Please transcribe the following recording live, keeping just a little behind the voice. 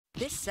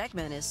This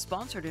segment is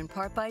sponsored in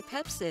part by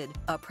PEPCID,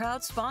 a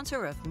proud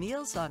sponsor of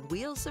Meals on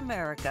Wheels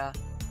America.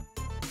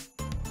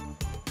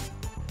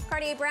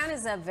 Kardea Brown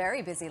is a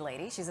very busy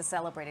lady. She's a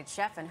celebrated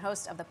chef and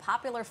host of the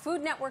popular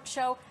Food Network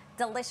show,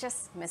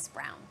 Delicious Miss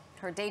Brown.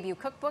 Her debut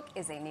cookbook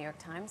is a New York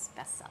Times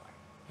bestseller.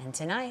 And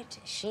tonight,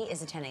 she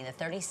is attending the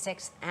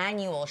 36th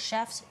annual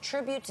Chef's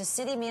Tribute to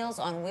City Meals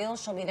on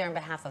Wheels. She'll be there on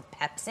behalf of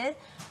PEPCID,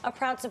 a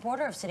proud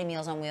supporter of City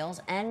Meals on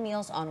Wheels and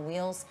Meals on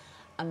Wheels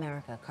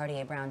America.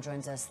 Kardea Brown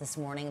joins us this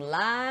morning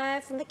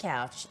live from the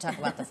couch to talk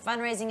about the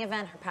fundraising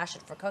event, her passion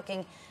for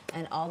cooking,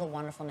 and all the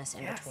wonderfulness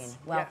in between.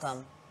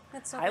 Welcome.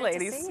 Yes. It's so Hi, great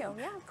ladies. to see you.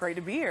 Yeah. Great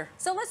to be here.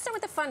 So let's start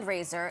with the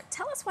fundraiser.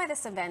 Tell us why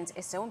this event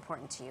is so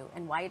important to you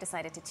and why you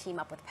decided to team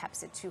up with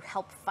PEPCID to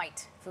help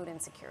fight food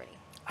insecurity.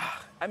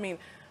 I mean,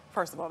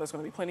 first of all, there's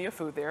going to be plenty of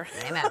food there.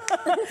 Amen.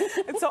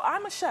 And so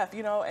I'm a chef,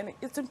 you know, and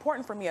it's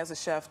important for me as a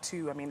chef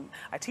to, I mean,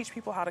 I teach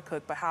people how to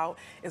cook, but how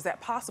is that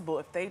possible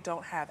if they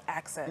don't have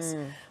access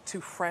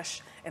to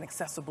fresh and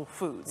accessible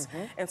foods?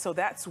 And so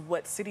that's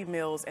what City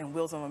Meals and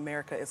Wheels of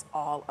America is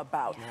all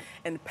about.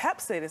 And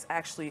PEPCID is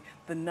actually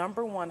the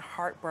 #1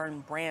 heartburn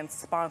brand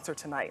sponsor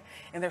tonight.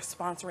 And they're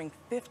sponsoring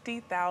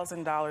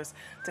 $50,000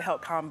 to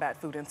help combat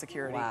food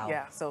insecurity. Wow.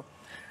 Yeah, so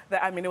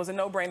that, I mean, it was a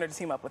no-brainer to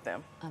team up with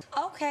them.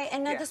 Okay,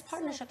 and now this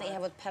partnership that you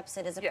have with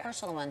PEPCID is a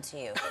personal one to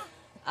you.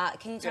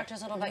 Can you talk to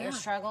us a little about your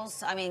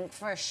struggles? I mean,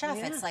 for a chef,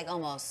 it's like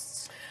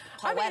almost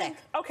poetic. I mean,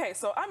 okay,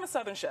 so I'm a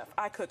Southern chef.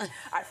 I cook,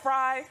 I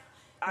fry.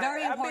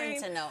 Very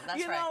important to know. That's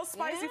you right. know,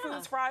 spicy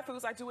foods, fried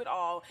foods, I do it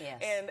all. Yes.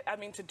 And I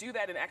mean, to do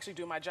that and actually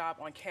do my job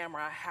on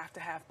camera, I have to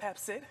have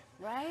PEPCID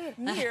Right.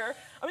 here.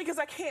 I mean, because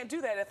I can't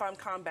do that if I'm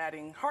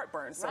combating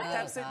heartburn. So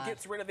PEPCID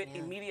gets rid of it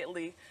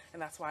immediately,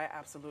 and that's why I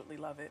absolutely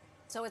love it.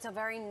 So it's a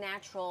very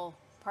natural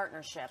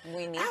partnership.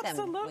 We need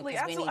Absolutely,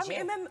 them. absolutely. I mean,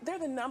 and then they're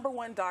the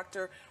 #1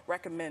 doctor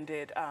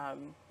recommended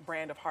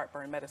brand of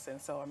heartburn medicine.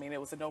 So I mean, it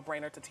was a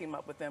no-brainer to team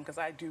up with them because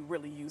I do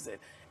really use it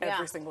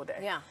every single day.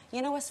 Yeah.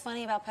 You know what's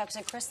funny about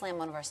PEPCID? Chris Lamb,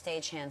 one of our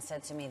stagehands,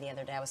 said to me the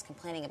other day, I was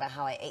complaining about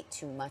how I ate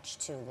too much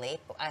too late.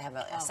 I have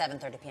a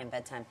 7:30 p.m.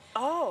 bedtime.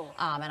 Oh.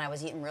 And I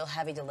was eating real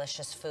heavy,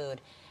 delicious food.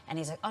 And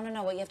he's like, oh,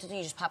 no, what you have to do,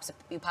 you just pop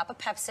a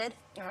PEPCID,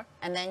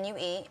 and then you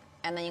eat,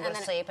 and then you go to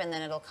sleep, and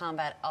then it'll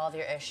combat all of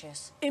your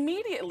issues.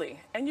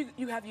 Immediately. And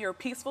you have your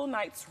peaceful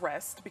night's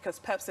rest because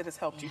PEPCID has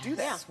helped you do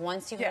that. Yes.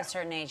 Once you hit a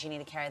certain age, you need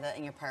to carry that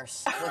in your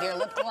purse with your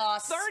lip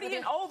gloss. 30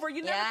 and over.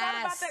 You never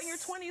thought about that in your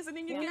 20s, and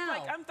then you get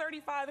like, I'm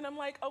 35, and I'm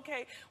like,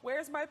 okay,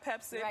 where's my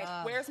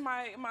PEPCID? Where's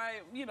my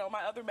you know,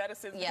 my other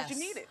medicines? Because you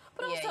need it.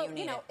 But also,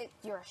 you know,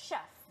 you're a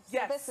chef. So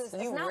Yes. this is,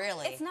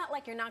 really. It's not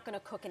like you're not going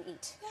to cook and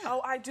eat.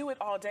 Oh, I do it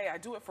all day. I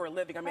do it for a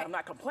living. I mean, I'm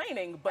not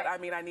complaining, but I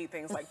mean, I need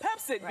things like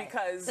PEPCID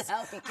because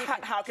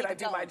how can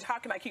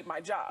I keep my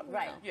job?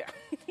 Right. Yeah.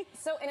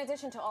 So in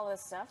addition to all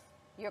this stuff,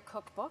 your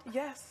cookbook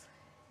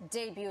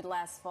debuted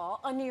last fall,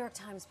 a New York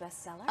Times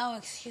bestseller. Oh,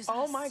 excuse me.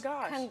 Oh my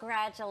gosh.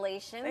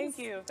 Congratulations. Thank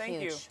you.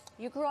 Thank you.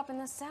 You grew up in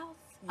the South.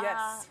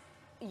 Yes.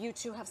 You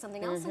two have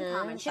something else in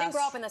common. She didn't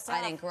grow up in the South.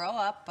 I didn't grow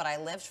up, but I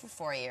lived for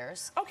 4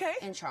 years. Okay.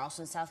 In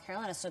Charleston, South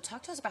Carolina. So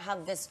talk to us about how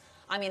this,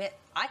 I mean,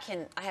 I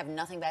have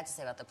nothing bad to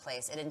say about the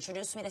place. It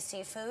introduced me to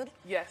seafood.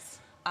 Yes.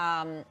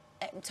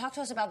 Talk to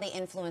us about the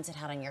influence it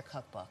had on your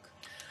cookbook.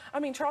 I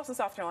mean, Charleston,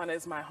 South Carolina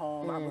is my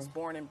home. I was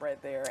born and bred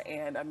there.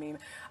 And I mean,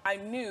 I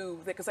knew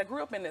that because I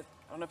grew up in this,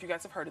 I don't know if you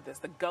guys have heard of this,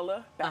 the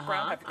Gullah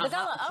background. The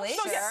Gullah, please.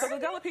 So, yes, so the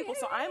Gullah people.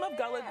 So I am of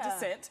Gullah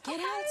descent.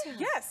 Get out.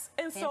 Yes.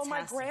 And so my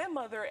Fantastic.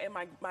 grandmother and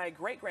my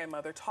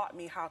great-grandmother taught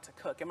me how to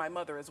cook, and my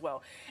mother as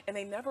well. And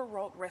they never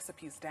wrote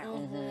recipes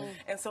down.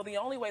 And so the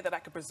only way that I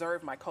could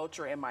preserve my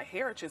culture and my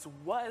heritage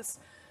was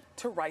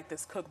to write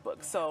this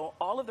cookbook. So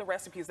all of the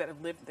recipes that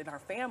have lived in our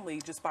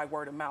family just by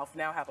word of mouth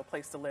now have a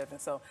place to live.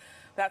 And so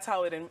that's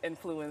how it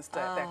influenced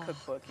that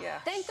cookbook. Yeah.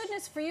 Thank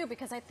goodness for you,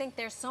 because I think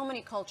there's so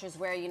many cultures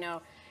where, you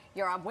know,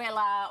 your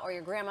abuela or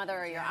your grandmother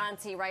or your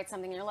auntie writes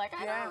something and you're like,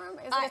 I don't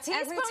remember. Is it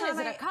a teaspoon? Is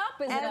it a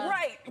cup? Is it a...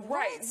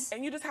 Right.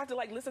 And you just have to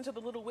like listen to the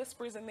little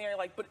whispers in there.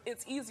 Like, but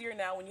it's easier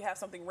now when you have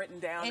something written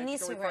down. It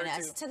needs to be written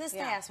down. To this day,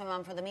 I Yeah. asked my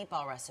mom for the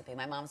meatball recipe.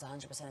 My mom's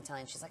 100%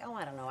 Italian. She's like, oh,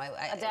 I don't know.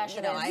 A dash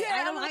you know, of it.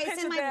 I don't know. I'm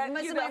It's in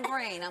picture my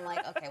brain. I'm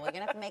like, okay, well, you're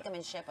gonna have to make them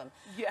and ship them.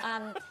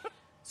 Yeah.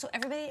 So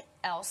everybody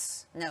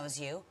else knows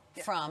you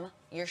from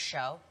your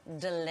show,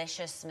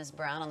 Delicious Miss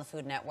Brown on the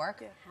Food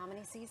Network. How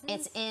many seasons?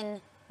 It's in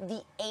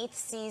the 8th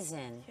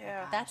season.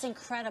 Yeah. That's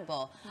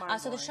incredible.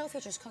 So the show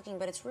features cooking,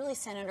 but it's really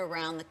centered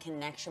around the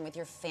connection with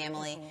your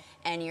family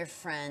and your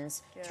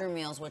friends through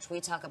meals, which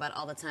we talk about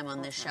all the time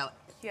on this show.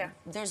 Yeah.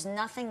 There's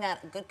nothing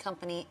that a good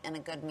company and a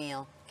good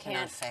meal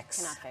cannot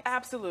fix.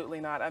 Absolutely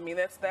not. I mean,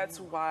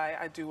 that's why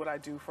I do what I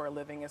do for a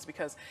living, is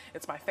because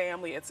it's my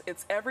family.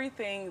 It's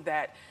everything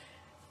that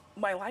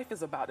my life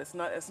is about. It's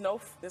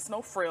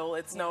no frill.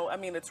 It's no, I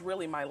mean, it's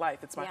really my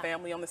life. It's my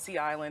family on the Sea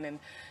Island, and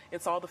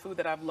it's all the food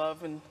that I've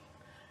loved and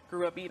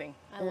grew up eating.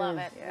 I love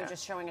it. Yeah. You're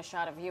just showing a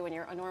shot of you and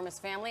your enormous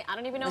family. I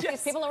don't even know if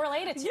Yes. these people are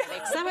related to you. They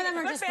could Some of be. them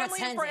are They're just family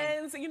pretending. and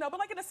friends, you know, but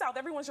like in the South,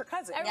 everyone's your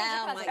cousin. Everyone's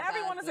your Oh my cousin. God,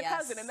 Everyone is a yes.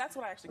 cousin, and that's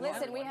what I actually call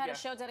Listen, we everyone, had yeah. a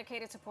show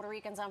dedicated to Puerto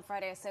Ricans on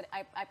Friday. I said,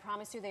 I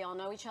promise you they all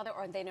know each other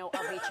or they know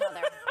of each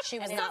other. She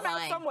was And not Somehow,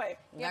 lying. some way.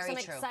 You have Very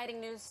some true. exciting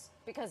news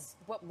because,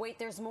 wait,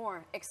 there's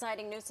more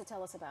exciting news to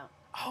tell us about.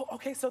 Oh,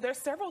 okay, so there's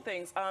several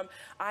things.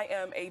 I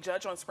am a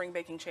judge on Spring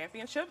Baking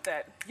Championship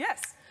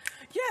yes.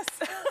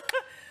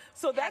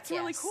 So that's Heck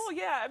really yes. cool.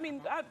 Yeah, I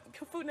mean,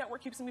 Food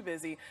Network keeps me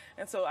busy.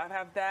 And so I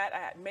have that.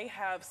 I may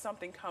have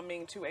something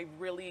coming to a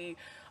really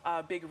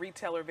big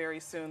retailer very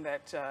soon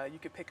that you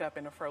could pick up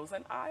in a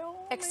frozen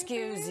aisle.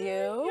 Excuse maybe.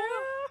 you?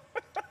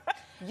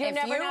 Yeah. If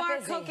never you not are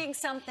busy. cooking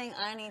something,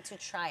 I need to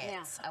try it.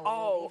 Yeah. I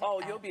will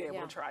leave it you'll at be able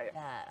Yeah. to try it.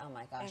 that. Oh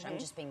my gosh, I'm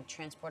just being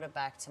transported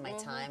back to my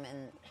time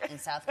in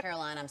South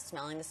Carolina. I'm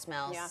smelling the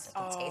smells. Yeah.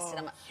 I can taste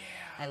it.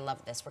 I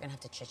love this. We're gonna have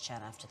to chit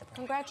chat after the break.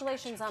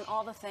 Congratulations on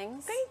all the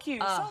things. Thank you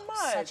Oh, so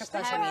much. such a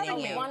pleasure Have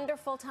meeting a you.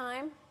 wonderful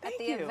time at Thank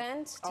the you.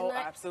 event Oh,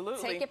 tonight.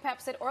 absolutely. Take your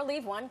PEPCID or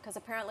leave one because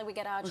apparently we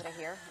get agita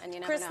here and you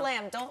never Chris know.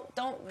 Lamb,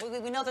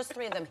 we know there's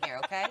 3 of them here,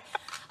 okay?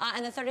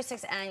 And the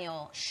 36th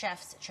annual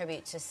Chef's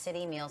Tribute to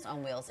City Meals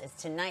on Wheels is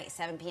tonight,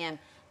 7 p.m.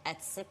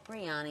 at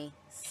Cipriani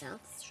South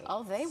Street.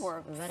 Oh, they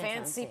were Very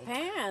fancy fancy.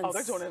 pants. Oh,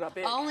 they're doing it up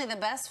big. Only the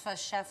best for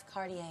Chef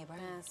Kardea Brown.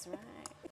 That's right.